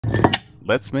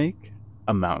Let's make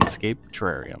a mountainscape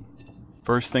terrarium.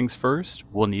 First things first,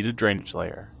 we'll need a drainage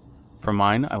layer. For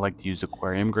mine, I like to use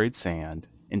aquarium grade sand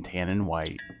and tannin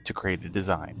white to create a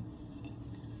design.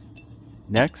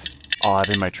 Next, I'll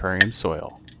add in my terrarium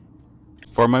soil.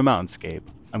 For my mountainscape,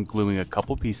 I'm gluing a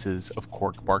couple pieces of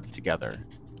cork bark together.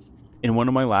 In one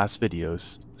of my last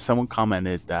videos, someone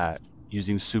commented that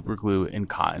using super glue and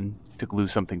cotton to glue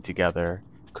something together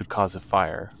could cause a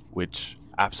fire, which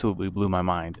absolutely blew my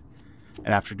mind.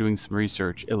 And after doing some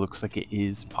research, it looks like it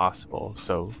is possible,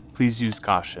 so please use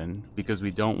caution because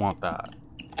we don't want that.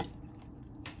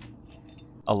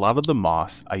 A lot of the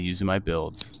moss I use in my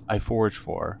builds, I forage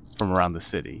for from around the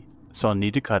city, so I'll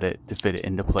need to cut it to fit it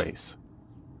into place.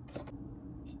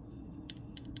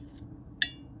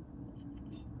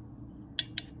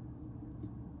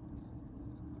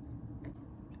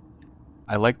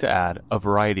 I like to add a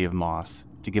variety of moss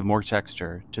to give more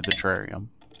texture to the terrarium.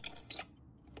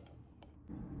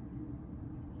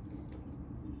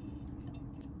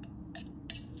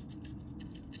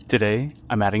 Today,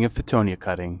 I'm adding a Fittonia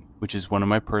cutting, which is one of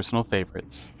my personal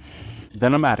favorites.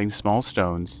 Then I'm adding small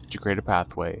stones to create a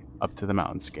pathway up to the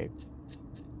mountainscape.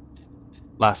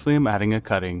 Lastly, I'm adding a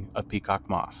cutting of peacock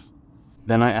moss.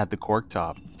 Then I add the cork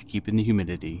top to keep in the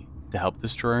humidity to help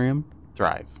this terrarium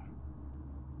thrive.